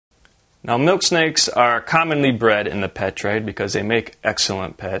Now, milk snakes are commonly bred in the pet trade because they make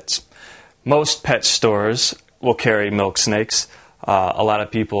excellent pets. Most pet stores will carry milk snakes. A lot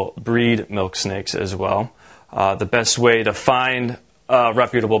of people breed milk snakes as well. The best way to find a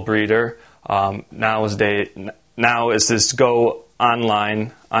reputable breeder now is to go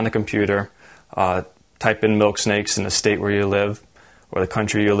online on the computer, type in milk snakes in the state where you live or the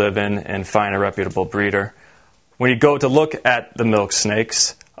country you live in, and find a reputable breeder. When you go to look at the milk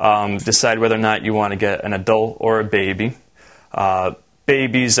snakes, decide whether or not you want to get an adult or a baby.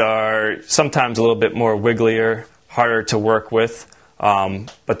 Babies are sometimes a little bit more wigglier, harder to work with,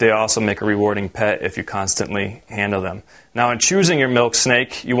 but they also make a rewarding pet if you constantly handle them. Now, in choosing your milk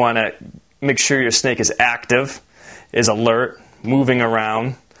snake, you want to make sure your snake is active, is alert, moving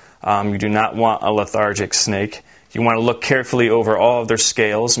around. You do not want a lethargic snake. You want to look carefully over all of their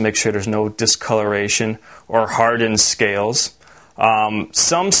scales, make sure there's no discoloration or hardened scales.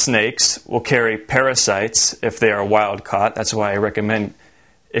 Some snakes will carry parasites if they are wild caught. That's why I recommend,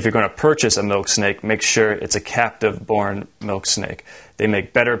 if you're going to purchase a milk snake, make sure it's a captive-born milk snake. They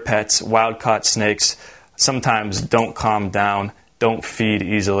make better pets. Wild-caught snakes sometimes don't calm down, don't feed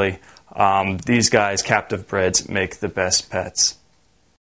easily. These guys, captive breds, make the best pets.